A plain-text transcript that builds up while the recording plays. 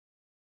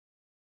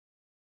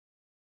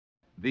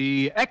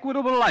The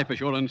Equitable Life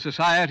Assurance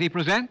Society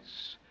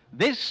presents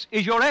This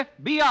Is Your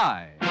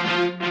FBI.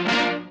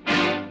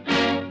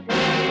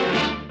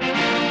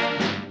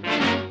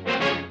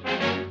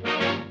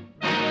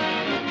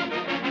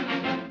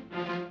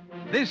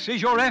 This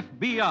is Your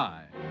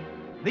FBI,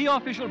 the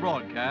official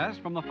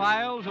broadcast from the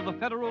files of the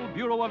Federal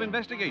Bureau of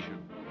Investigation.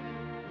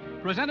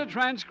 Presented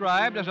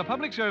transcribed as a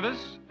public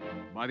service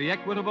by the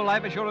Equitable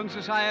Life Assurance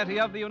Society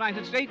of the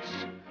United States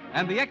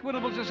and the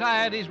Equitable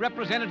Society's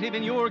representative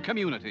in your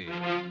community.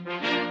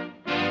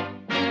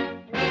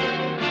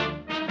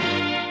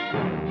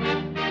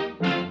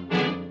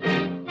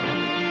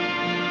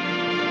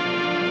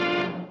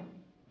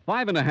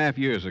 5.5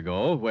 years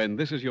ago, when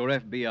This Is Your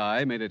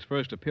FBI made its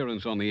first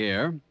appearance on the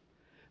air,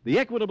 the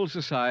Equitable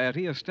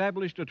Society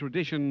established a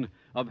tradition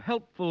of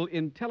helpful,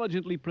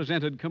 intelligently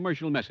presented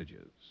commercial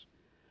messages.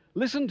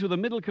 Listen to the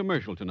middle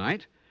commercial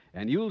tonight,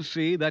 and you'll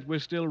see that we're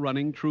still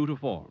running true to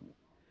form.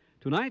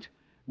 Tonight,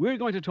 we're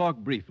going to talk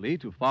briefly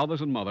to fathers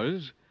and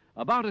mothers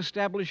about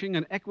establishing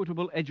an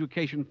equitable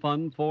education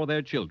fund for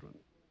their children.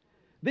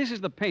 This is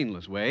the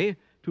painless way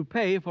to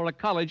pay for a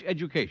college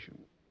education.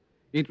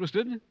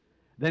 Interested?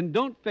 Then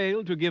don't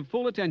fail to give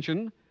full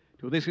attention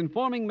to this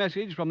informing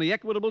message from the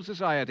Equitable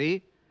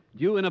Society,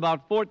 due in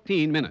about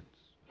 14 minutes.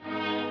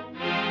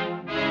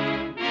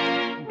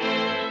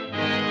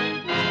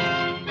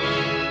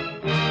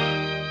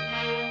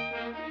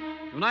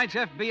 Tonight's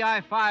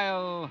FBI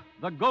file,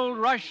 The Gold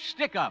Rush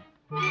Stick-Up.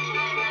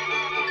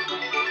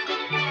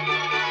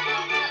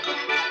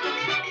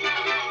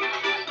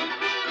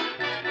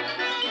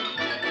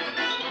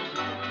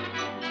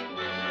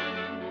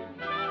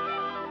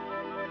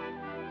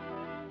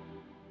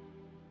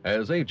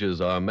 As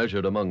ages are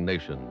measured among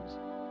nations,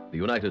 the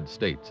United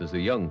States is a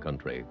young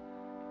country,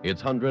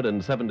 its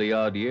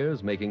 170-odd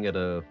years making it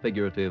a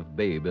figurative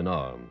babe in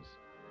arms.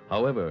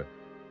 However,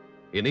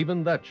 in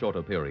even that short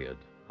a period,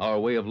 our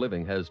way of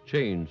living has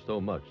changed so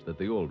much that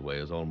the old way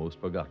is almost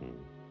forgotten.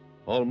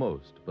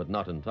 Almost, but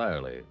not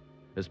entirely,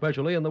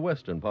 especially in the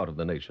western part of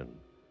the nation.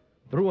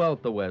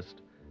 Throughout the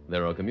West,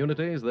 there are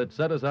communities that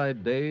set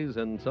aside days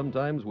and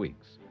sometimes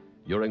weeks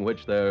during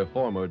which their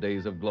former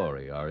days of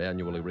glory are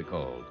annually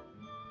recalled.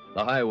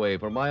 The highway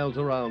for miles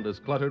around is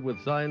cluttered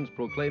with signs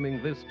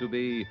proclaiming this to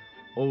be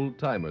Old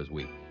Timers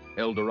Week,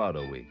 El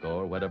Dorado Week,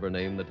 or whatever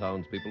name the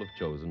townspeople have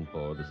chosen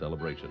for the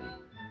celebration.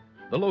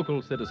 The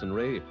local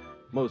citizenry,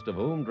 most of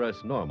whom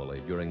dress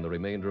normally during the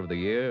remainder of the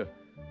year,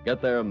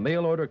 get their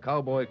mail-order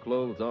cowboy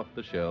clothes off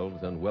the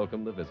shelves and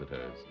welcome the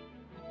visitors.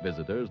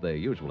 Visitors they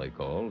usually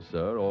call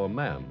sir or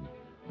ma'am,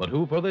 but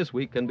who for this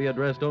week can be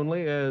addressed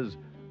only as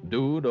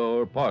dude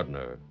or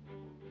partner.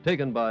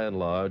 Taken by and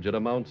large, it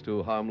amounts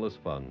to harmless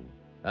fun.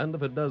 And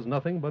if it does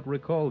nothing but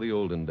recall the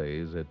olden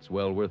days, it's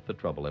well worth the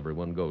trouble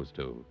everyone goes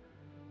to.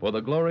 For the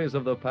glories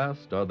of the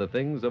past are the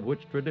things of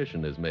which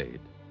tradition is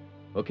made.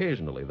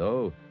 Occasionally,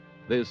 though,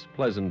 this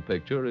pleasant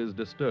picture is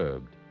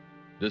disturbed.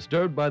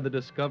 Disturbed by the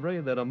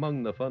discovery that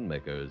among the fun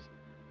makers,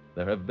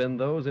 there have been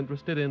those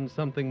interested in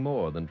something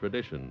more than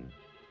tradition.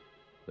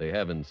 They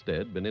have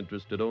instead been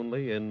interested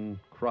only in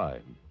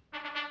crime.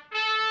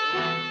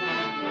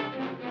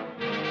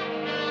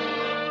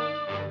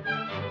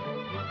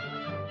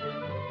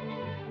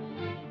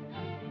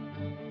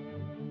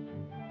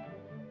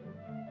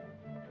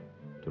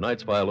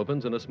 Tonight's file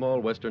opens in a small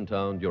western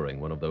town during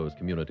one of those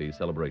community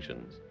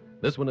celebrations.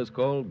 This one is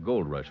called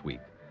Gold Rush Week.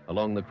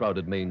 Along the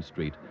crowded main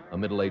street, a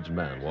middle-aged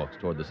man walks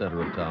toward the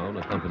center of town,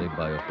 accompanied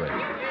by a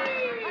friend.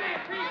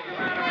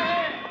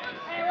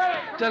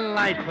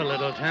 Delightful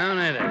little town,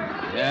 ain't it?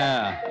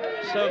 Yeah.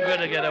 So good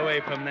to get away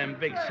from them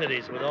big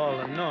cities with all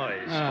the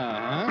noise.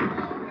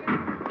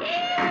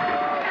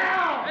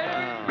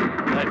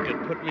 That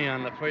could put me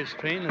on the first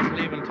train that's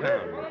leaving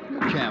town. You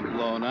can't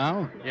blow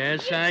now.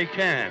 Yes, I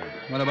can.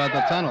 What about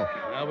the tunnel?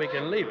 Well, we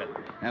can leave it.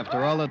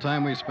 After all the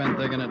time we spent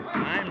digging it,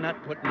 I'm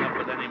not putting up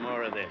with any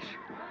more of this.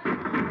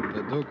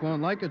 the Duke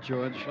won't like it,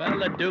 George. Well,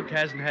 the Duke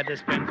hasn't had to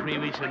spend 3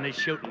 weeks in this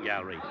shooting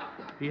gallery.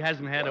 He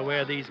hasn't had to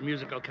wear these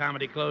musical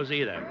comedy clothes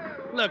either.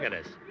 Look at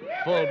us.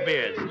 Full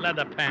beards,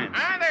 leather pants.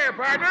 Hi there,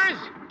 partners.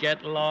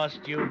 Get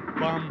lost, you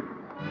bum.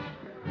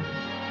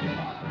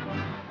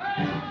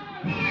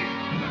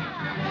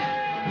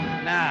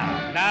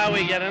 Now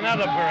we get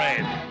another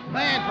parade.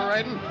 They ain't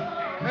parading.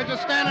 They're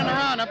just standing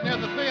around up near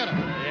the theater.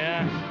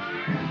 Yeah?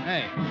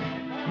 Hey,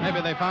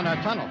 maybe they found our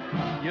tunnel.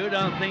 You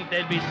don't think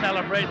they'd be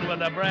celebrating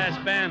with a brass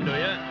band, do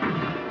you?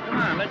 Come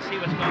on, let's see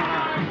what's going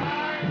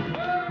on.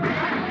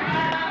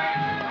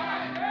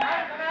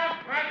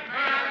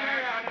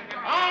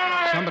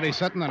 Somebody's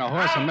sitting on a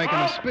horse and making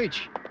a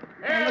speech.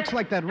 It looks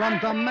like that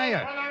rum-dum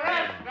mayor. For the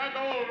rest of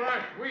Gold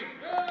Rush Week.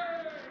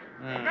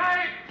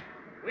 Tonight,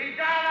 we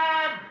got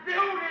our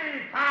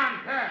beauty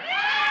contest.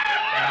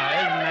 Now,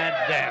 isn't that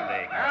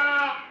dandy?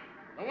 Well,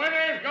 the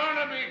winner's going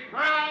to be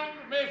crowned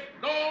Miss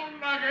Gold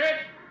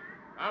Nugget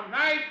of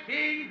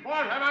 1950.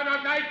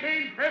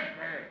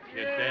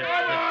 Get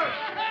that.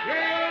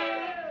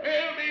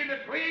 She'll be the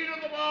queen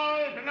of the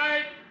ball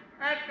tonight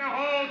at the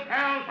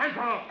Hotel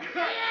Central.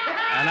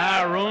 And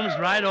our room's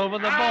right over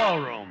the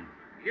ballroom.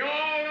 You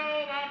all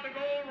know about the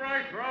Gold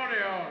Rush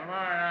Rodeo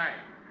tomorrow night.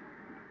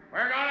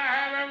 We're gonna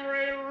have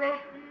every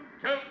rootin',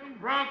 tootin',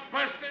 bronc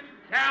bustin'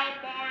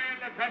 cowboy in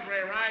the country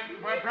riding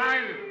for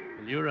prizes.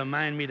 Will you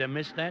remind me to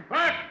miss that?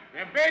 But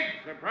the big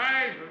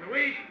surprise of the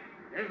week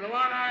is the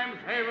one I'm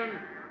saving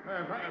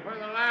for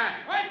the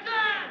last. What's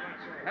that?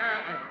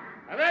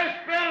 This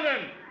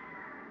building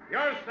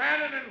you're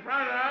standing in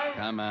front of.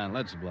 Come on,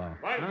 let's blow.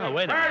 Was Oh, the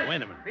wait a minute, first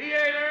wait a minute.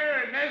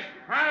 theater in this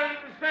part of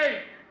the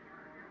state,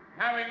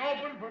 having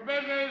opened for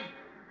business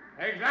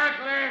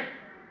exactly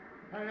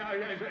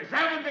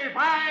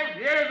 75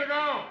 years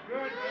ago.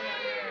 Good.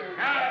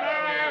 Now,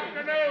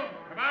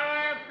 tomorrow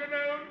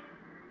afternoon,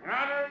 in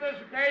honor of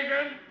this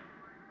occasion,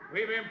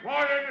 we've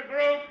imported a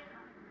group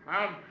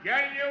of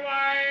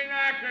genuine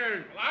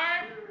actors.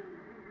 Alive?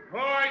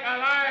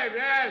 Alive,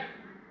 yes.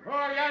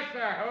 Yes,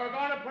 sir. Who are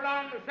going to put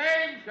on the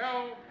same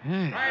show.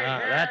 Hey. Right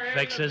here That in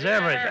fixes the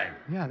theater. everything.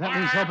 Yeah, that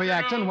means he'll be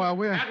acting while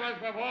we're... That was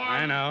performed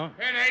I know.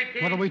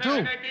 in What'll we do?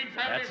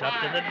 1875. That's up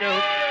to the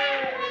Duke.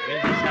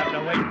 We'll just have to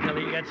wait until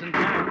he gets in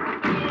town.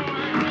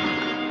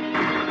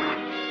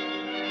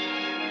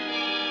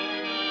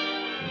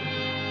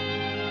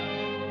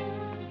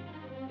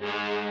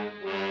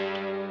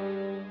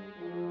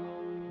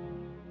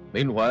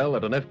 Meanwhile,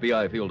 at an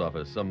FBI field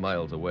office some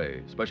miles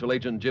away, Special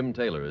Agent Jim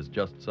Taylor is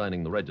just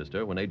signing the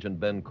register when Agent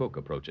Ben Cook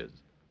approaches.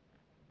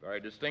 Very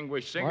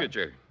distinguished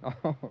signature.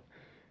 Oh,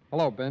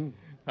 hello, Ben.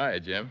 Hi,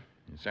 Jim.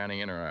 You signing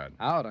in or out?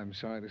 Out, I'm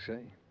sorry to say.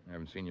 I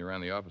haven't seen you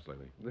around the office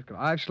lately. Look,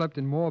 I've slept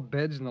in more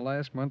beds in the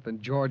last month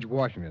than George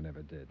Washington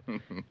ever did.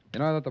 You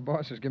know, I thought the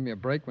boss was giving me a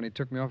break when he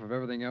took me off of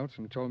everything else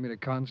and told me to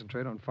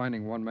concentrate on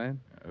finding one man.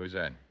 Who's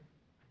that?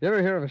 You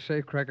ever hear of a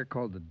safecracker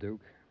called the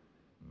Duke?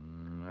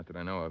 Not that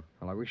I know of.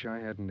 Well, I wish I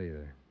hadn't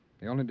either.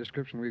 The only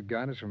description we've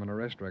got is from an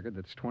arrest record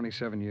that's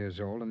 27 years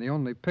old, and the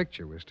only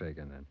picture was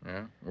taken then.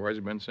 Yeah? Where's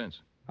he been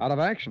since? Out of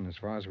action, as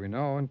far as we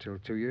know, until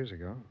 2 years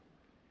ago.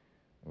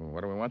 Well,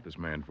 what do we want this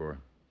man for?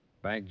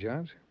 Bank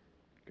jobs?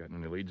 Got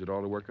any leads at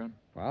all to work on?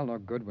 Well, no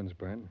good ones,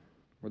 Ben.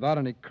 Without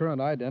any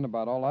current ident,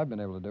 about all I've been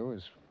able to do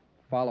is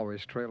follow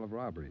his trail of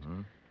robberies.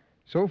 Hmm?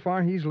 So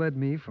far, he's led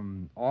me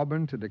from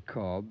Auburn to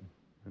DeKalb,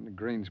 and to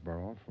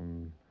Greensboro,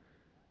 from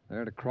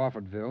there to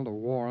Crawfordville, to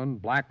Warren,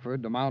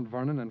 Blackford, to Mount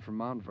Vernon, and from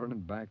Mount Vernon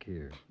back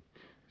here.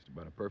 Just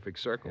about a perfect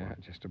circle. Yeah,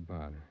 just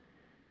about.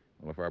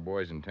 Well, if our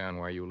boy's in town,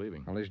 why are you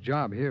leaving? Well, his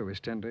job here was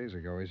 10 days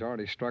ago. He's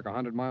already struck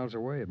 100 miles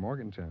away at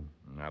Morgantown.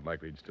 Not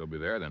likely he'd still be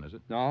there, then, is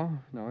it? No,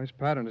 his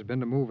pattern has been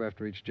to move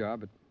after each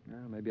job, but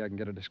maybe I can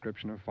get a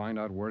description or find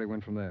out where he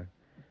went from there.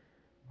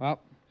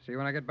 Well, see you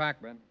when I get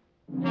back, Ben.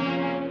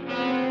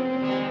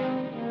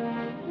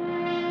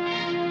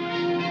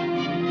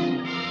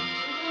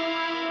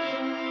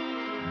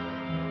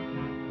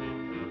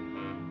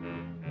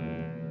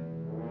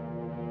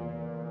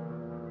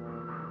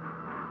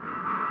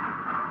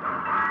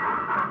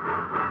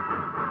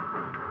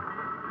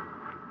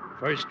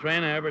 First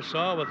train I ever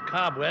saw with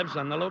cobwebs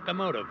on the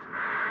locomotive.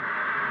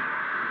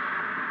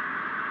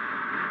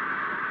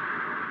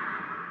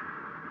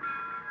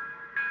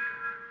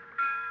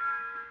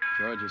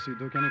 George, you see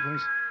Duke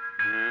anyplace?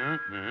 No,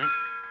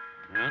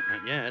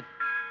 not yet.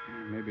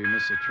 Maybe he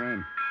missed the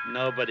train.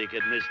 Nobody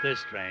could miss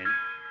this train.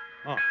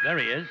 Oh, there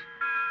he is.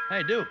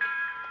 Hey, Duke.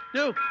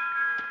 Duke,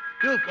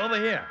 over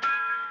here.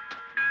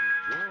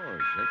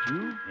 George, that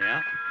you?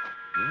 Yeah.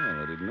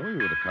 Well, I didn't know you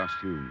were the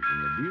costumes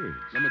and the beards.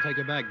 Let me take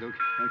your bag, Duke.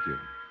 Thank you.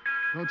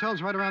 The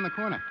hotel's right around the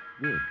corner.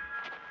 Good.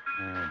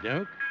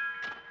 Duke,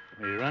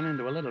 we run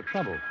into a little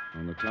trouble.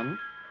 On the tunnel?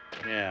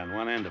 Yeah, on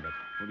one end of it.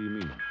 What do you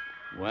mean?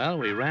 Well,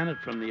 we ran it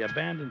from the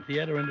abandoned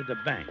theater into the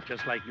bank,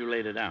 just like you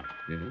laid it out.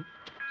 Yes?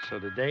 So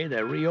today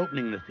they're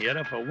reopening the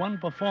theater for one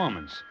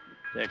performance.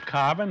 They're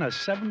carving a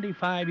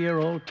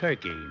 75-year-old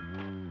turkey.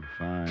 Oh,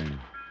 fine.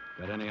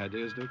 Got any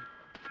ideas, Duke?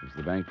 Is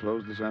the bank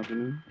closed this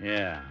afternoon?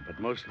 Yeah, but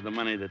most of the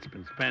money that's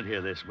been spent here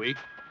this week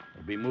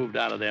will be moved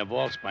out of their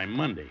vaults by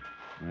Monday.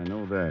 I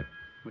know that.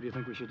 What do you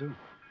think we should do?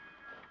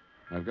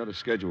 I've got a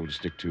schedule to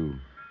stick to.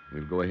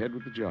 We'll go ahead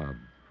with the job.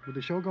 With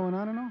the show going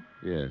on or no?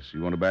 Yes.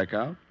 You want to back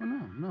out? Oh,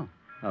 no.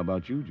 How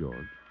about you,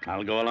 George?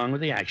 I'll go along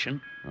with the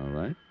action. All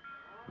right.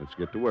 Let's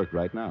get to work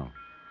right now.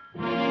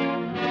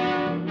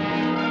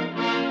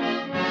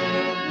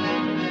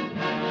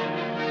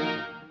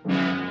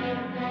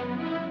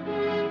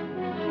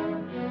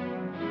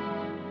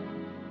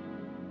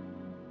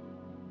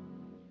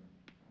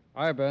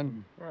 Hi,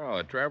 Ben. Well,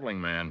 a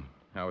traveling man.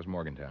 How was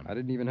Morgantown? I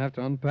didn't even have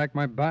to unpack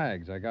my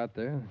bags. I got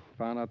there,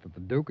 found out that the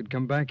Duke had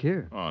come back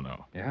here. Oh,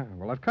 no. Yeah,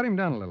 well, I've cut him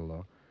down a little,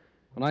 though.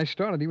 When I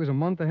started, he was a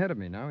month ahead of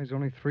me. Now he's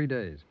only 3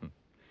 days.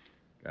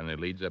 Got any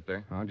leads up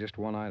there? Oh, just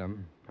one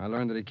item. I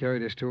learned that he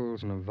carried his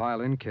tools in a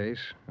violin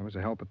case. That was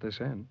a help at this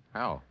end.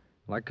 How?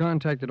 Well, I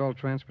contacted all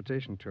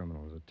transportation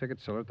terminals. The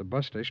ticket seller at the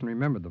bus station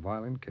remembered the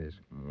violin case.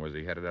 Was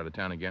he headed out of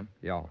town again?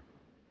 Yeah.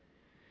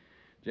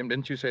 Jim,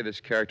 didn't you say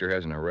this character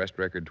has an arrest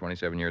record,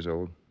 27 years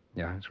old?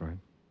 Yeah, that's right.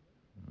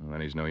 Well,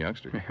 then he's no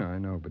youngster. Yeah, I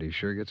know, but he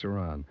sure gets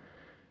around.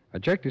 I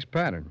checked his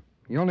pattern.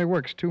 He only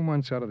works 2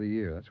 months out of the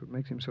year. That's what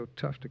makes him so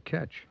tough to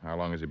catch. How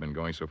long has he been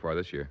going so far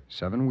this year?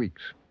 7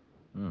 weeks.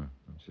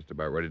 It's just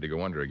about ready to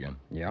go under again.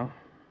 Yeah.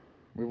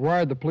 We've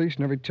wired the police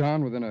in every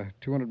town within a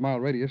 200-mile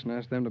radius and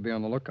asked them to be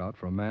on the lookout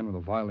for a man with a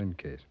violin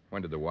case.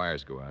 When did the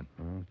wires go out?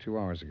 2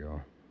 hours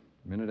ago.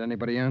 The minute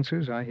anybody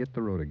answers, I hit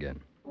the road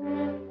again.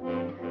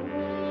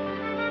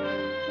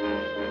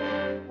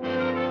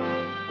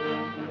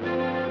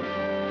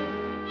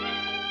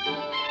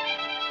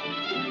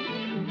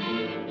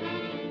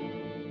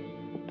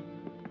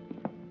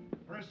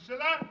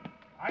 Priscilla,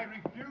 I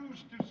refuse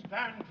to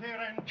stand here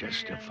and...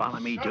 Just follow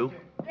me, Duke.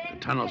 The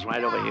tunnel's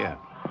right over here.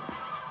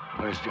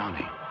 Where's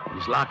Johnny?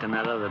 He's locking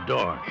that other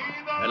door.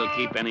 That'll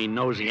keep any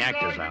nosy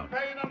actors out.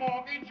 Either you pay the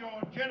mortgage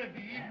or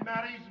Genevieve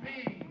marries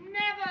me.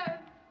 Never.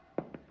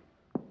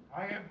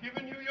 I have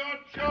given you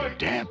your choice.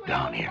 Damp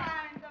down here.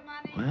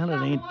 Well,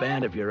 it ain't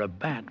bad if you're a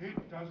bat.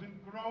 It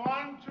doesn't grow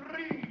on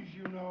trees,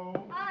 you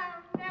know.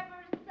 I'll never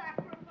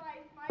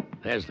sacrifice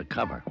myself. There's the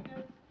cover.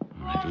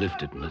 All right,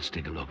 lift it and let's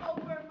take a look.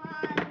 Over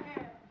my head.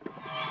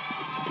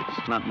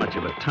 It's not much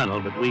of a tunnel,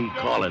 but we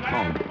call it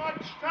home. Don't have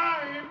much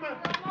time.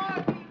 The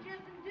mortgage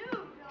isn't due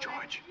till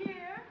George. next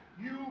year.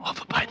 You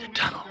Over by the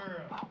tunnel.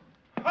 girl.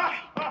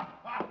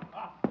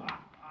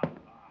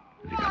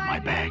 You got my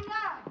bag?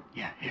 Lie.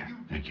 Yeah, here.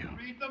 Thank you.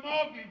 Read the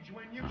mortgage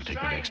when you I'll take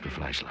that signed extra it.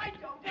 flashlight.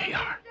 I don't Here you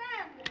are.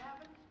 understand it,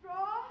 Evan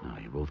Straw. Now,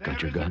 you both There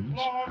got your is a guns?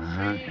 clause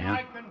saying Yeah.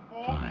 I can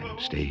Fine.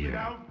 foreclose Stay here.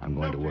 without I'm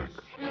going to notice.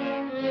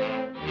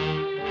 work.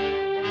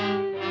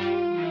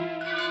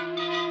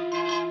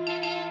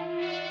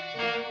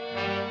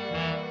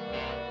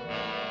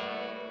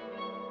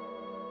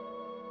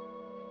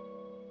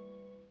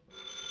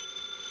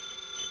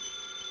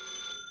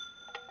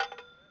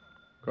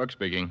 Cook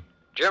speaking.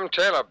 Jim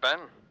Taylor, Ben.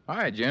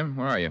 Hi, Jim.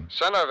 Where are you?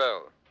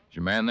 Centerville. Is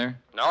your man there?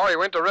 No, he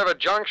went to River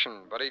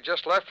Junction, but he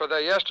just left for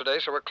there yesterday,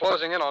 so we're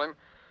closing in on him.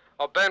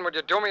 Oh, Ben, would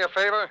you do me a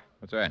favor?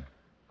 What's that?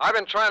 I've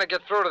been trying to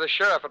get through to the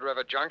sheriff at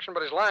River Junction,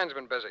 but his line's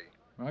been busy.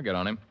 I'll get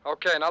on him.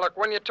 Okay, now look,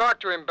 when you talk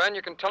to him, Ben,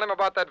 you can tell him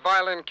about that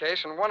violin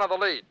case and one other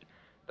lead.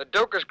 The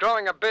Duke is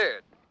growing a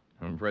beard.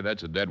 I'm afraid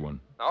that's a dead one.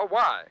 Oh,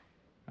 why?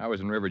 I was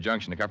in River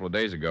Junction a couple of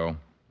days ago.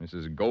 This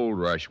is gold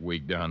rush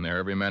week down there.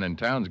 Every man in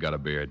town's got a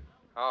beard.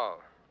 Oh.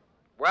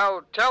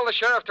 Well, tell the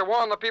sheriff to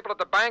warn the people at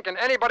the bank and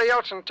anybody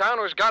else in town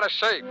who's got a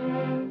safe.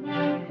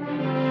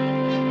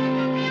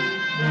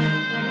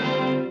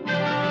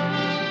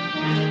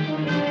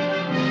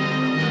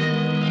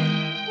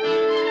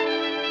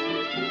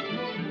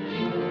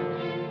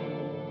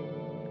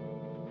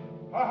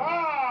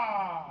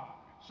 Aha!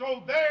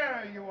 So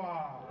there you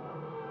are.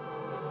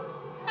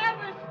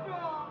 Evan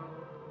Straw,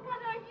 what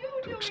are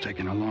you doing? It's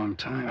taking a long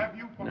time. Have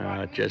you No,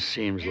 forgotten? it just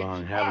seems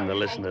long having to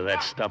listen to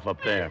that stuff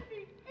up there.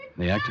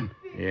 The acting?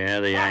 Yeah,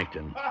 the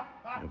acting.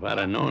 If I'd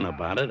have known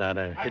about it, I'd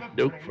have hit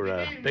Duke for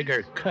a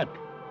bigger cut.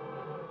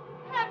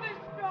 Evan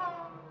Straw,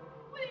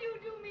 will you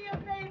do me a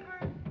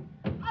favor?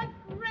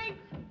 A great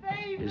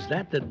favor. Is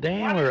that the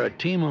dam or a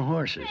team of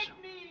horses?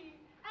 Take me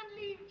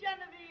and leave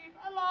Genevieve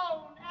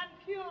alone and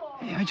pure.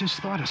 Hey, I just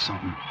thought of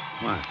something.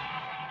 What?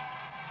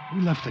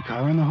 We left the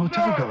car in the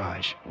hotel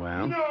garage.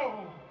 Well,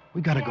 No.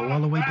 We gotta go all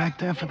the way back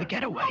there for the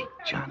getaway.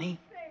 Johnny,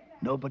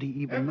 nobody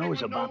even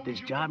knows about this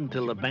job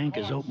until the bank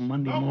is open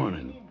Monday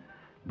morning.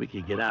 We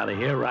could get out of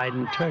here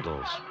riding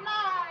turtles. Alive.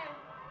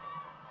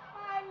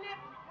 My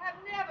lips have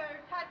never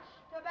touched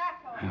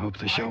tobacco. I hope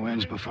the show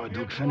ends before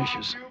Duke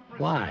finishes.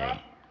 Why?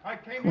 I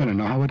came I want to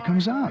know how it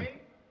comes out.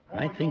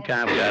 I think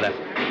I've got a...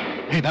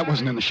 Hey, that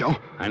wasn't in the show.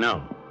 I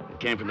know. It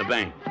came from the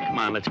bank. Come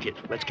on, let's get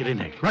in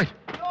there. Right.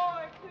 You're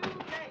too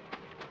late.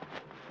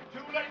 Too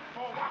late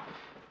for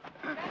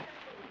what?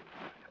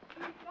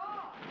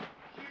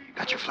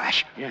 Got your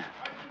flash? Yeah.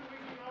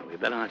 We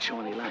better not show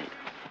any light.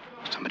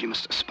 Somebody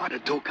must have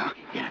spotted Duke, huh?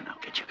 Yeah, now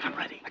get your gun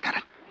ready. I got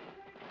it.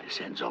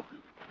 This end's open.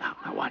 Now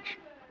watch.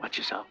 Watch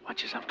yourself.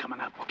 Watch yourself coming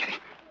up. Okay.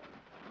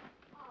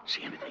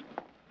 See anything?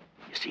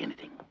 You see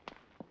anything?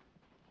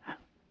 Huh?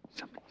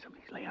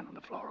 Somebody's laying on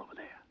the floor over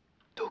there.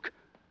 Duke.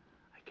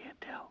 I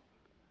can't tell.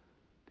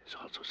 There's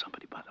also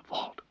somebody by the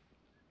vault.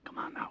 Come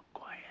on now.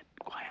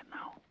 Quiet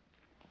now.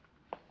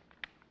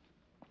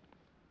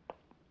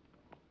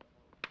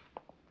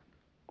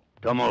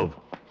 Don't move.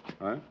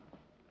 Huh?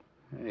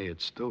 Hey,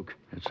 it's Duke.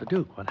 It's the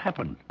Duke. What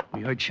happened?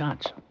 We heard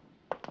shots.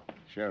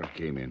 Sheriff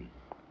came in.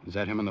 Is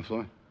that him on the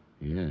floor?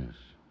 Yes.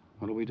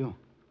 What'll we do?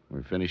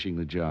 We're finishing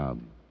the job.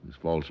 This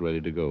vault's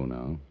ready to go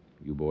now.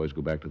 You boys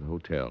go back to the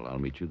hotel. I'll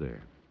meet you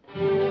there.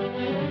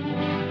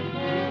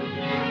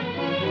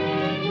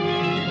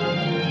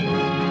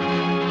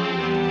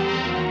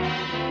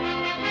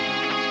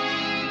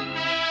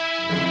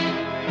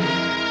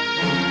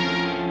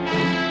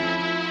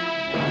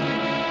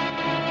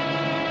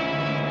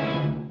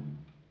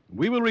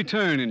 We will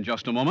return in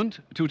just a moment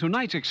to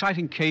tonight's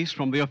exciting case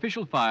from the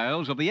official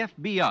files of the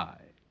FBI.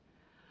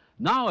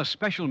 Now, a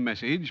special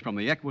message from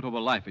the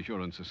Equitable Life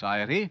Assurance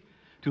Society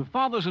to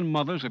fathers and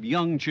mothers of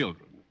young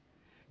children.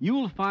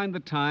 You'll find the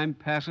time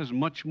passes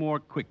much more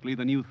quickly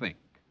than you think.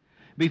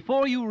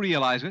 Before you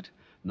realize it,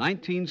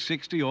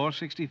 1960 or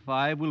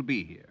 65 will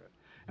be here,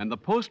 and the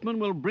postman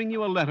will bring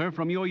you a letter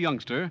from your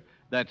youngster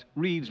that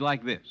reads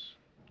like this.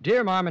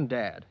 Dear Mom and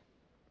Dad,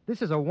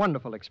 this is a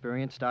wonderful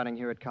experience starting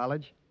here at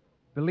college.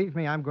 Believe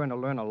me, I'm going to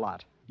learn a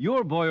lot.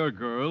 Your boy or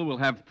girl will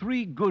have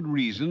 3 good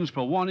reasons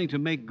for wanting to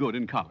make good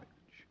in college.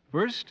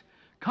 First,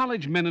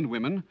 college men and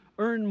women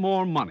earn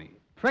more money.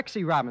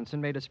 Prexy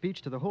Robinson made a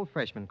speech to the whole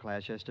freshman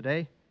class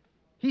yesterday.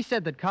 He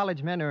said that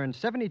college men earn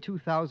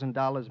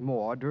 $72,000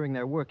 more during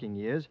their working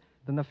years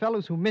than the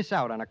fellows who miss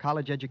out on a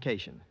college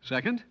education.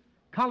 Second,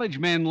 college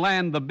men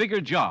land the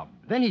bigger job.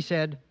 Then he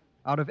said,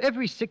 out of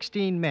every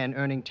 16 men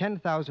earning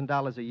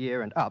 $10,000 a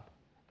year and up,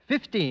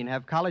 15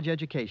 have college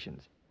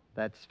educations.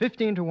 That's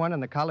 15 to 1 in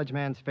the college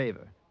man's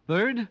favor.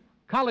 Third,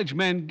 college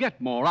men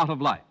get more out of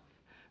life.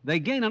 They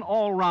gain an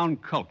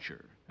all-round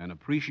culture, an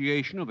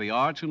appreciation of the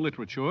arts and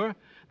literature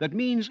that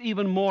means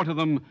even more to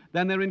them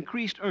than their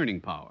increased earning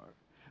power.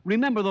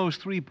 Remember those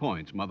 3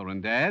 points, Mother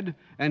and Dad,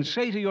 and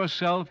say to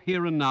yourself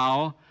here and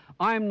now,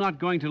 I'm not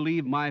going to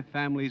leave my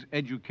family's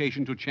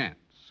education to chance.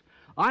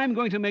 I'm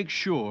going to make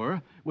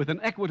sure with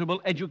an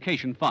equitable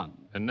education fund.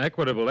 An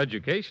equitable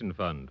education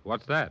fund?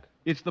 What's that?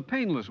 It's the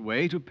painless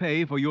way to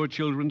pay for your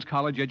children's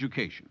college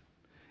education.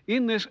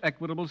 In this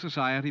Equitable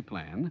Society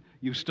plan,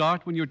 you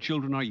start when your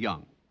children are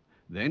young.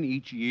 Then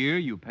each year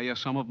you pay a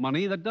sum of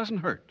money that doesn't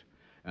hurt,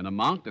 an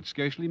amount that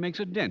scarcely makes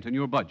a dent in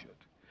your budget.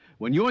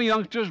 When your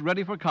youngster's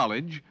ready for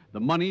college,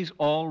 the money's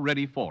all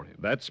ready for him.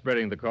 That's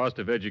spreading the cost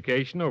of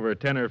education over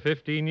 10 or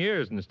 15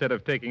 years instead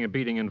of taking a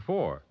beating in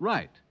 4.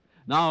 Right.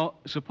 Now,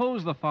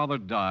 suppose the father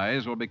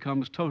dies or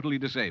becomes totally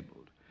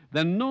disabled.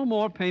 Then no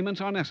more payments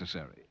are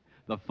necessary.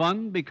 The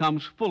fund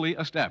becomes fully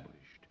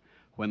established.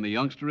 When the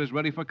youngster is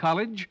ready for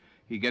college,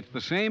 he gets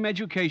the same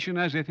education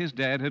as if his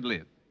dad had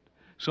lived.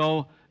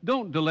 So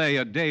don't delay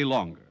a day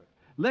longer.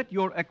 Let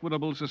your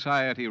Equitable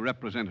Society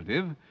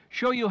representative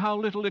show you how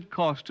little it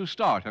costs to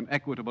start an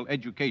Equitable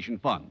Education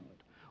Fund.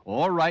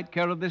 Or write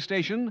care of this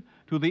station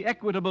to the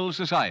Equitable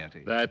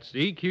Society. That's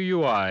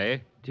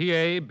EQUITABLE.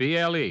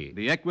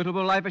 The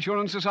Equitable Life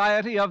Assurance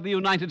Society of the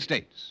United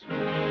States.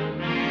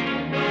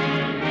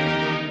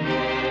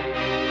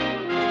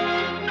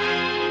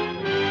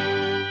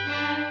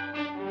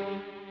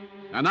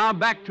 And now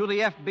back to the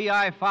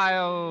FBI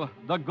file,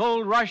 the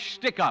Gold Rush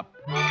Stick-Up.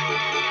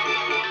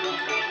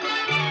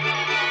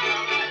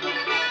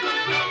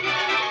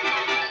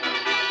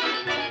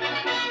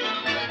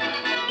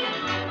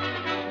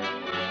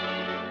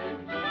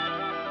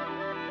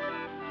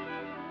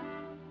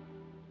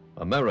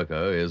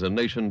 America is a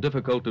nation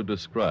difficult to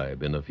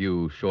describe in a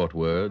few short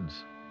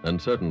words,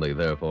 and certainly,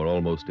 therefore,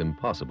 almost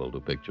impossible to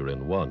picture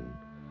in one.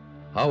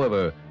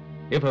 However,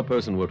 if a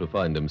person were to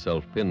find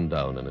himself pinned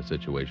down in a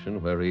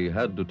situation where he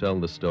had to tell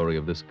the story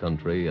of this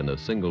country in a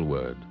single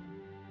word,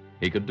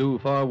 he could do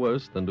far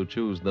worse than to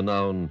choose the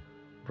noun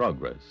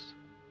progress.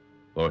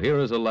 For here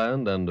is a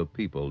land and a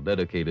people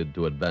dedicated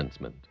to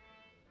advancement.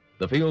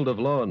 The field of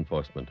law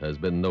enforcement has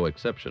been no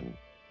exception.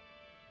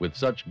 With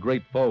such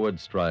great forward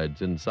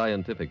strides in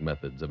scientific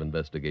methods of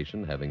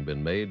investigation having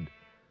been made,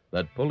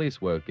 that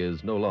police work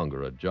is no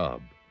longer a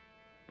job,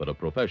 but a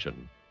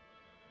profession.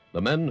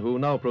 The men who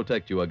now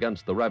protect you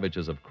against the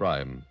ravages of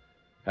crime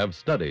have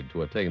studied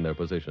to attain their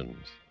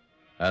positions,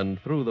 and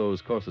through those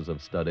courses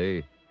of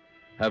study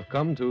have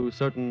come to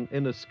certain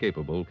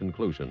inescapable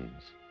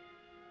conclusions,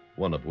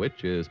 one of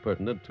which is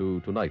pertinent to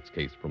tonight's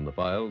case from the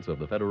files of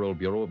the Federal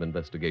Bureau of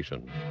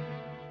Investigation.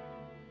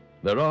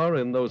 There are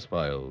in those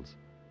files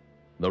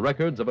the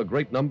records of a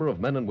great number of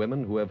men and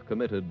women who have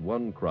committed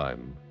one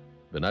crime,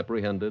 been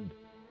apprehended,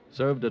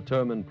 served a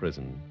term in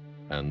prison,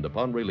 and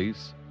upon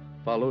release,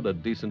 followed a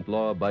decent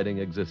law-abiding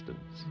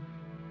existence.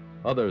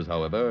 Others,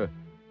 however,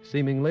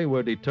 seemingly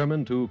were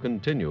determined to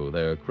continue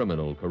their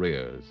criminal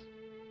careers.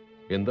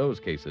 In those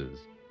cases,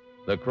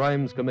 the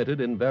crimes committed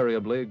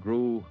invariably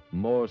grew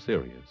more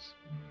serious,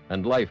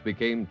 and life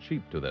became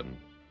cheap to them.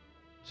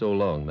 So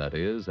long, that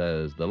is,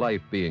 as the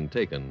life being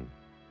taken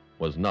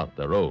was not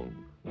their own.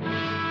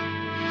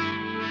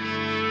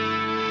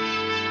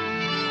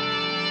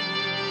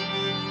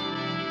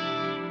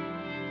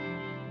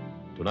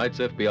 Tonight's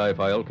FBI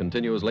file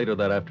continues later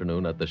that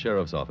afternoon at the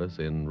sheriff's office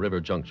in River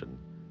Junction.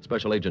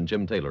 Special Agent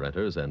Jim Taylor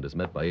enters and is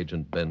met by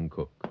Agent Ben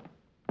Cook.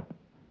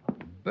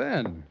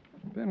 Ben,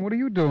 what are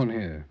you doing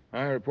here?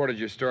 I reported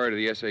your story to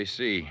the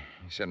SAC. He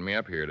sent me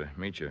up here to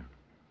meet you.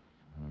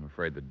 I'm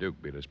afraid the Duke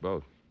beat us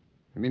both.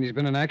 You mean he's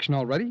been in action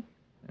already?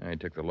 Yeah, he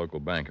took the local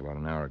bank about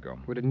an hour ago.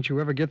 Well, didn't you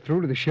ever get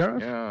through to the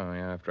sheriff?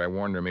 Yeah, after I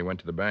warned him, he went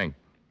to the bank.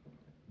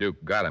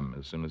 Duke got him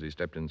as soon as he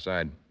stepped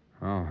inside.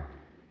 Oh.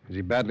 Is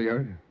he badly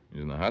hurt?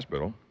 He's in the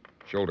hospital.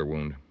 Shoulder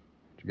wound.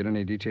 Did you get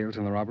any details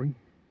on the robbery?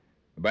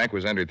 The bank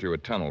was entered through a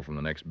tunnel from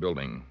the next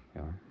building.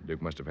 Yeah.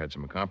 Duke must have had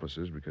some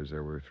accomplices because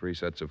there were 3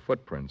 sets of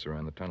footprints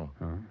around the tunnel.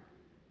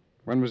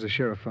 When was the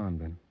sheriff found,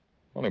 Ben?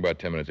 Only about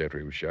 10 minutes after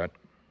he was shot.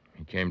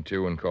 He came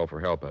to and called for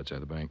help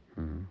outside the bank.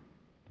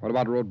 What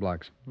about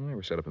roadblocks? They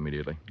were set up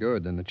immediately.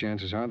 Good. Then the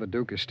chances are the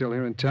Duke is still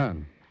here in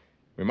town.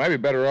 We might be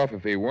better off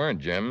if he weren't,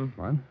 Jim.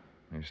 What?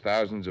 There's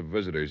thousands of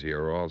visitors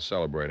here all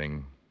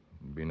celebrating.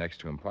 It'd be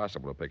next to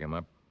impossible to pick him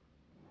up.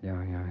 Yeah,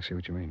 I see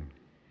what you mean.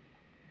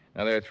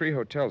 Now, there are 3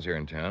 hotels here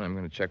in town. I'm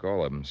going to check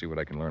all of them, see what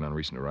I can learn on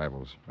recent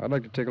arrivals. I'd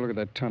like to take a look at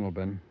that tunnel,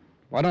 Ben.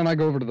 Why don't I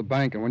go over to the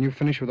bank, and when you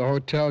finish with the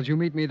hotels, you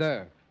meet me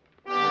there.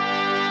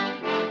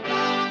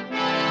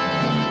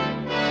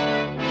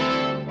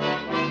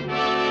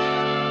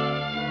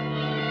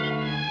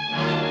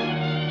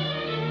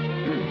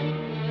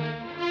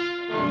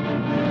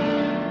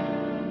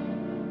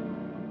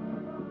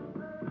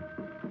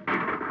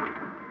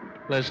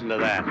 Listen to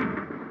that.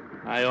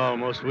 I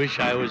almost wish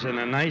I was in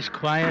a nice,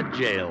 quiet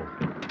jail.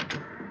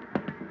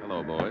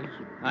 Hello, boys.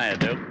 Hiya,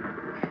 Duke.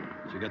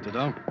 Did you get the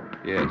dough?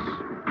 Yes.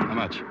 How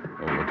much?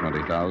 Over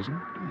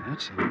 20,000.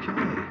 That's okay.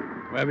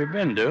 Where have you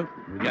been, Duke?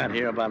 We got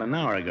here about an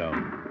hour ago.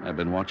 I've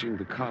been watching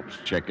the cops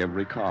check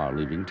every car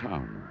leaving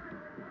town.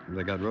 Have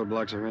they got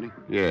roadblocks already?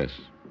 Yes.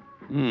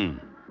 And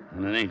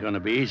it ain't going to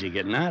be easy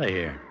getting out of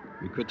here.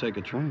 We could take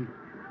a train.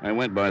 I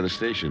went by the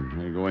station.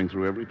 They're going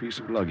through every piece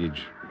of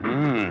luggage.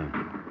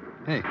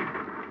 Hey,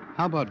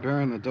 how about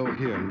burying the dough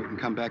here and we can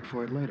come back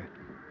for it later?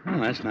 Well,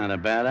 that's not a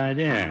bad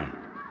idea.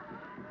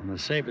 And the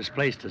safest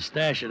place to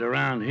stash it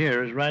around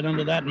here is right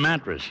under that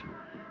mattress.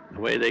 The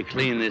way they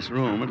clean this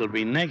room, it'll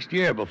be next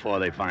year before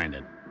they find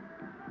it.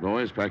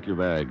 Boys, pack your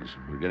bags.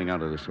 We're getting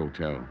out of this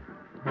hotel.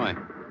 Why?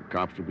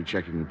 Cops will be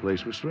checking the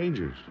place for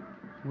strangers.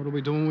 What do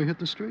we do when we hit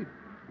the street?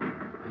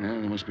 Yeah,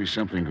 there must be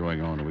something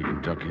going on that we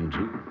can duck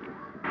into.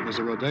 There's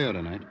a rodeo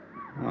tonight.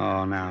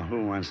 Oh, now,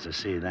 who wants to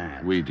see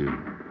that? We do.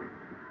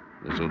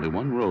 There's only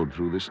one road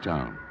through this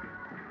town.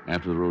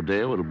 After the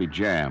rodeo, it'll be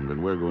jammed,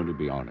 and we're going to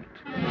be on it.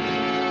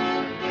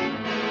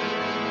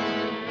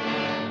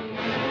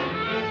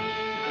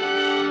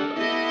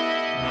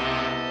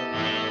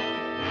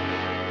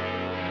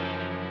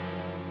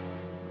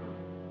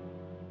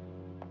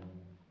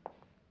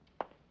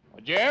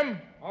 Jim?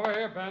 Over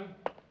here, Ben.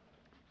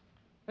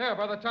 Here,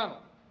 by the tunnel.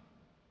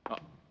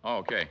 Oh,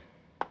 okay.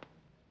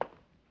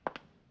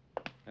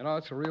 You know,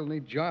 it's a real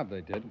neat job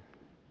they did.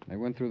 They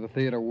went through the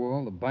theater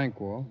wall, the bank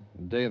wall.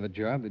 The day of the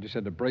job, they just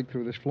had to break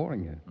through this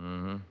flooring here.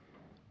 Mm-hmm.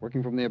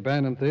 Working from the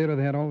abandoned theater,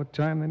 they had all the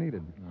time they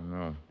needed. I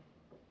know.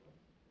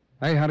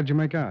 Hey, how did you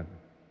make out?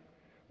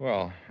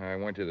 Well, I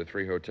went to the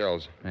 3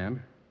 hotels.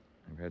 And?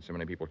 I've had so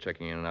many people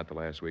checking in and out the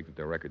last week that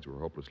their records were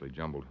hopelessly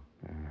jumbled.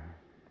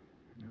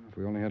 If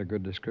we only had a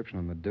good description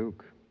on the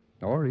Duke,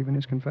 or even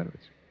his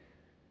Confederates.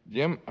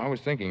 Jim, I was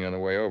thinking on the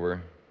way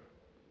over,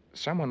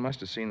 someone must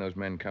have seen those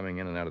men coming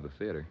in and out of the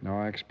theater. No,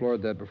 I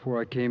explored that before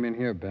I came in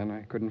here, Ben.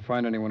 I couldn't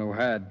find anyone who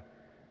had.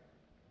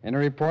 Any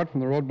report from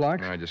the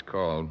roadblocks? I just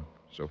called.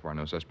 So far,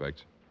 no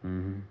suspects.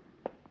 Mm-hmm.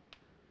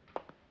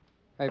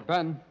 Hey,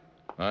 Ben.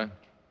 Huh?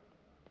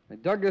 They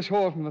dug this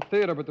hole from the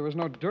theater, but there was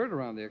no dirt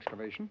around the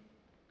excavation.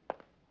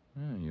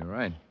 Yeah, you're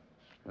right.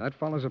 That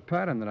follows a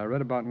pattern that I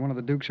read about in one of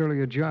the Duke's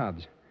earlier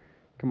jobs.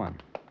 Come on.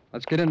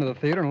 Let's get into the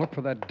theater and look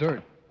for that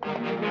dirt.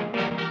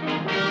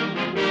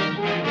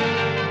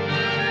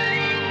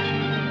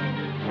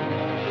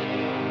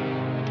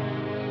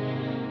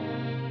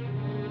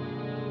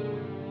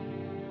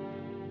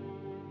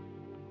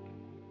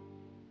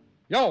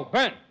 Yo,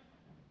 Ben.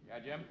 Yeah,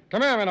 Jim?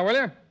 Come here a minute, will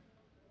you?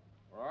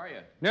 Where are you?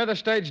 Near the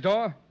stage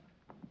door.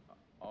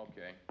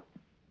 Okay.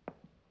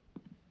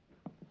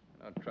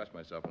 I don't trust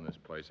myself in this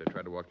place. I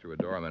tried to walk through a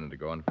door a minute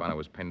ago and found I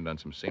was painted on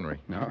some scenery.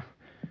 No.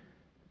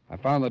 I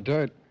found the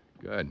dirt.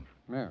 Good.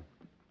 There.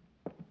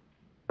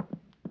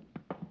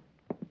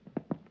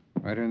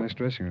 Right here in this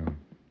dressing room.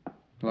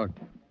 Look.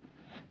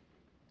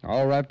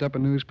 All wrapped up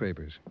in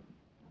newspapers.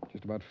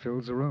 Just about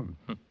fills the room.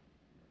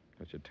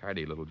 Such a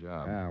tidy little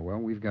job. Ah, well,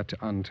 we've got to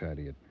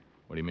untidy it.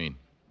 What do you mean?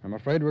 I'm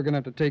afraid we're going to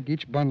have to take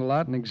each bundle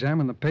out and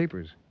examine the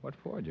papers. What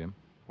for, Jim?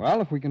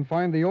 Well, if we can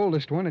find the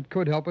oldest one, it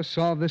could help us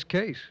solve this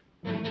case.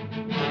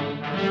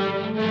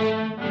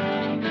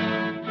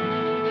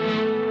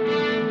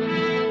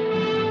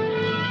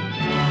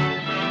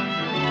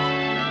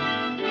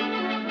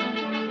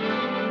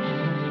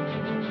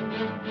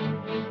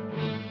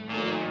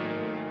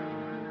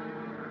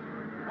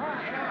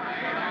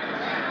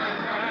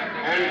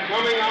 And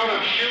coming out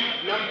of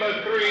chute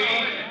number 3,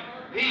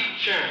 Pete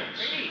Chance,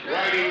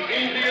 riding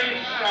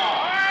Indian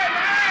Star.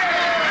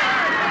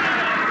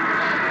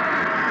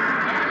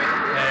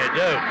 Hey,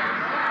 Duke.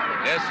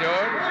 Yes,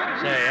 George?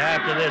 Say,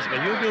 after this,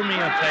 will you do me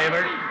a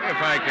favor? If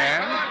I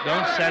can.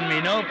 Don't send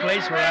me no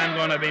place where I'm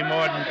going to be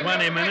more than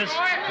 20 minutes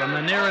from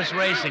the nearest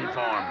racing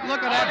farm.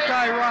 Look at that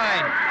guy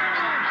ride.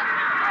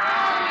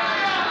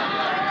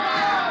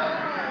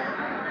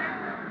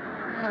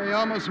 He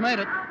almost made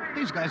it.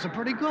 These guys are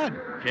pretty good.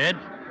 Kid,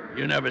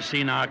 you never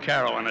seen our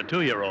Carol on a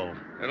 2-year-old.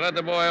 And let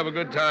the boy have a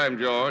good time,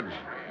 George.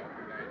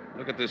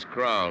 Look at this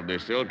crowd. They're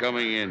still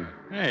coming in.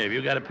 Hey, have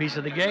you got a piece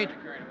of the gate?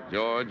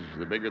 George,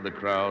 the bigger the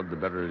crowd, the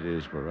better it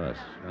is for us.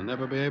 They'll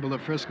never be able to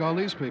frisk all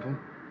these people.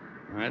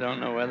 I don't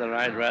know whether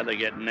I'd rather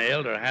get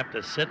nailed or have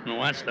to sit and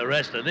watch the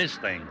rest of this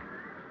thing.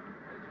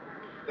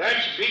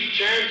 That's Pete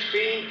Chance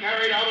being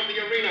carried out of the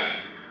arena.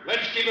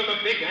 Let's give him a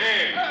big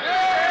hand.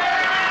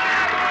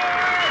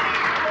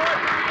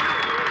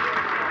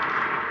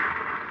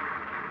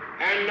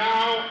 And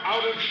now,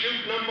 out of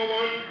chute number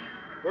 1,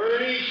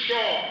 Bernie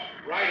Shaw,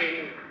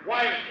 riding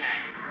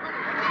wildcat.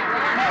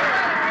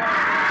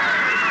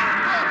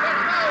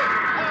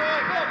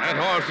 That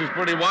horse is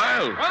pretty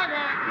wild.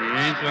 He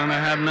ain't gonna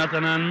have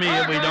nothing on me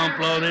if we don't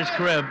blow this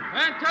crib.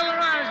 And tell the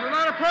rise, we're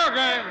not a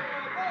program.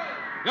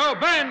 Yo,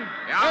 Ben.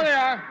 Yeah? There they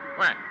are.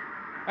 What?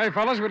 Hey,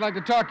 fellas, we'd like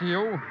to talk to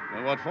you.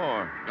 Well, what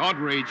for? Don't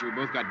reach. We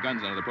both got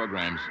guns under the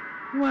programs.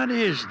 What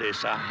is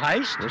this, a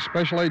heist? We're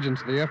special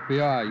agents of the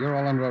FBI. You're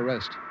all under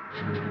arrest.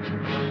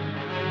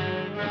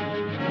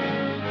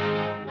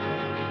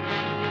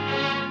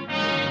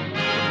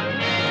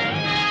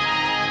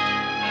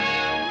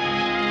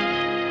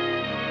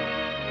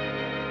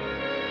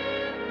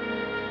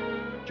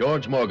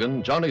 George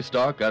Morgan, Johnny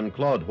Stark, and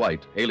Claude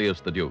White,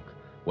 alias the Duke,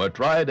 were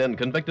tried and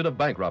convicted of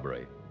bank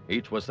robbery.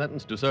 Each was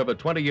sentenced to serve a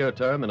 20-year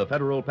term in a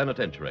federal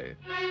penitentiary.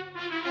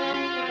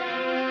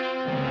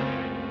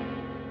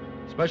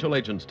 Special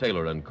agents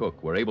Taylor and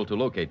Cook were able to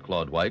locate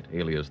Claude White,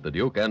 alias the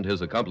Duke, and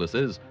his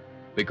accomplices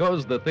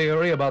because the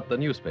theory about the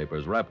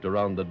newspapers wrapped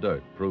around the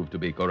dirt proved to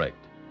be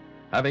correct.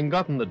 Having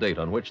gotten the date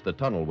on which the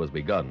tunnel was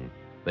begun,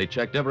 they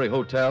checked every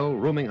hotel,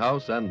 rooming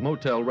house, and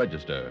motel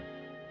register,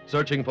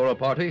 searching for a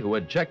party who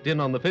had checked in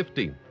on the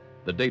 15th,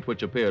 the date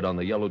which appeared on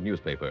the yellowed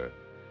newspaper.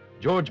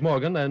 George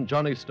Morgan and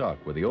Johnny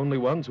Stark were the only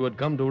ones who had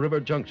come to River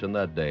Junction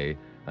that day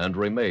and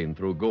remained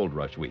through Gold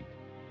Rush Week.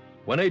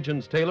 When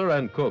agents Taylor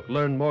and Cook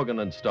learned Morgan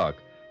and Stark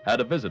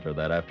had a visitor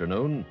that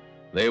afternoon,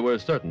 they were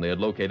certain they had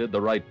located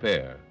the right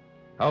pair.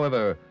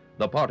 However,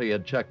 the party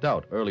had checked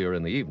out earlier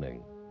in the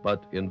evening,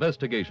 but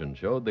investigation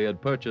showed they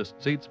had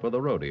purchased seats for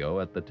the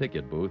rodeo at the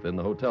ticket booth in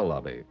the hotel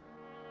lobby.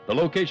 The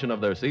location of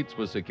their seats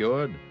was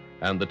secured,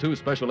 and the two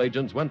special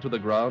agents went to the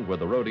ground where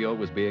the rodeo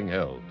was being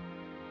held.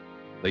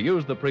 They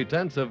used the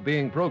pretense of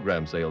being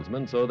program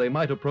salesmen so they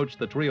might approach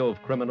the trio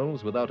of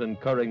criminals without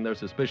incurring their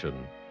suspicion.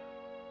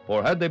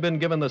 For had they been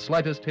given the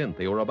slightest hint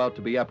they were about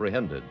to be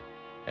apprehended,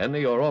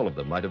 any or all of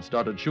them might have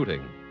started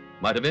shooting,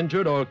 might have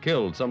injured or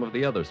killed some of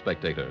the other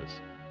spectators.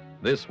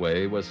 This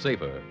way was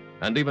safer,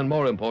 and even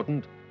more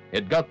important,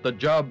 it got the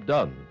job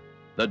done.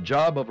 The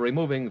job of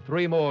removing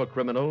 3 more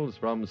criminals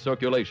from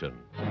circulation.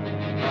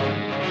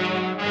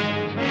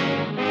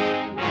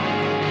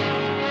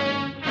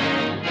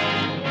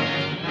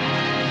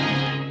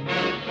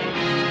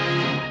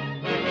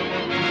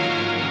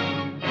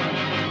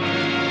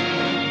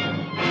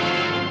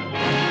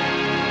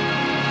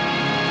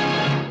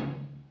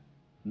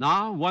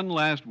 Now, one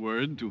last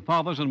word to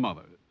fathers and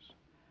mothers.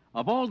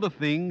 Of all the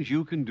things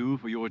you can do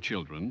for your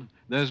children,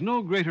 there's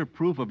no greater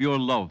proof of your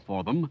love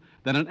for them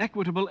than an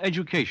Equitable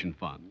Education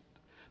Fund.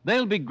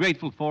 They'll be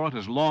grateful for it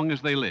as long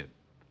as they live.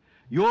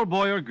 Your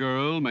boy or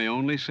girl may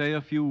only say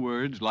a few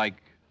words like,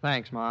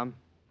 Thanks, Mom,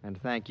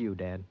 and thank you,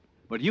 Dad.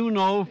 but you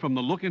know from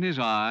the look in his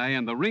eye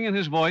and the ring in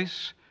his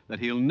voice that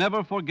he'll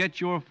never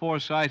forget your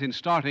foresight in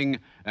starting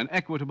an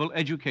Equitable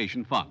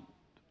Education Fund.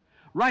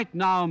 Right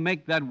now,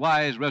 make that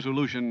wise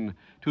resolution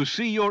to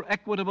see your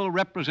Equitable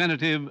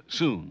representative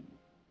soon.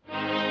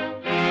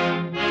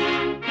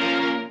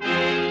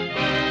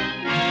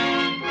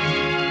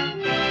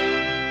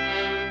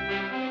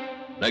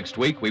 Next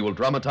week, we will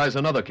dramatize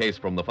another case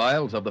from the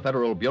files of the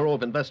Federal Bureau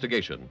of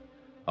Investigation,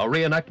 a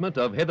reenactment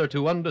of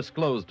hitherto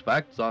undisclosed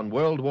facts on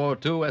World War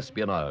II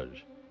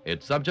espionage.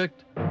 Its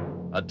subject,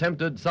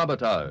 attempted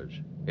sabotage.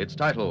 Its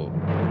title,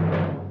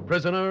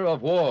 Prisoner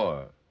of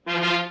War.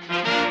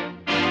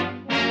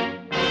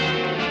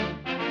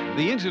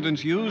 The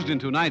incidents used in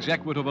tonight's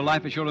Equitable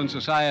Life Assurance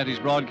Society's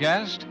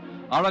broadcast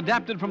are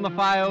adapted from the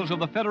files of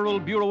the Federal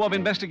Bureau of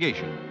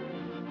Investigation.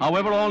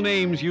 However, all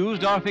names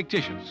used are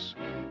fictitious,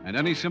 and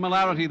any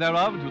similarity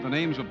thereof to the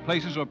names of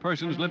places or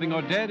persons living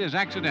or dead is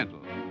accidental.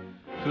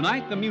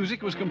 Tonight, the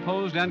music was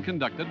composed and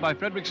conducted by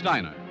Frederick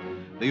Steiner.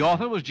 The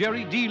author was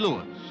Jerry D.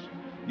 Lewis.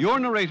 Your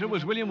narrator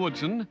was William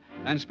Woodson,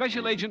 and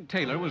Special Agent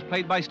Taylor was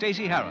played by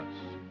Stacey Harris.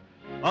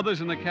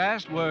 Others in the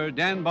cast were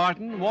Dan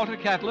Barton, Walter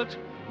Catlett,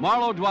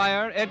 Marlo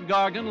Dwyer, Ed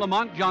Gargan,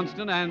 Lamont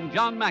Johnston, and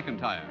John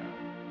McIntyre.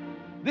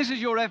 This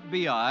Is Your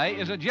FBI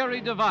is a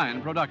Jerry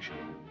Devine production.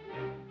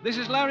 This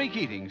is Larry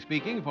Keating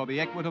speaking for the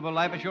Equitable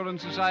Life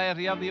Assurance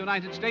Society of the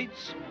United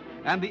States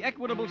and the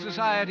Equitable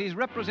Society's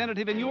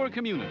representative in your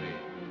community,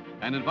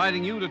 and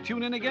inviting you to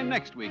tune in again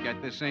next week at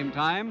this same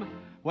time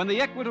when the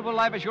Equitable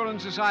Life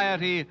Assurance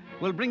Society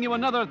will bring you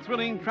another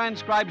thrilling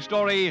transcribed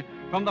story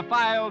from the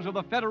files of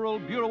the Federal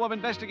Bureau of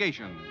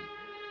Investigation.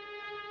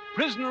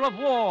 Prisoner of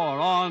War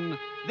on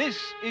This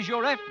Is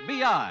Your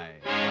FBI.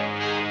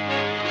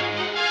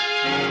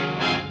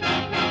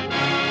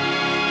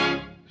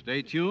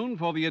 Stay tuned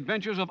for the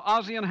adventures of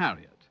Ozzie and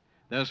Harriet.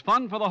 There's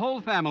fun for the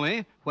whole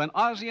family when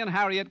Ozzie and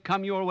Harriet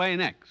come your way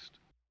next.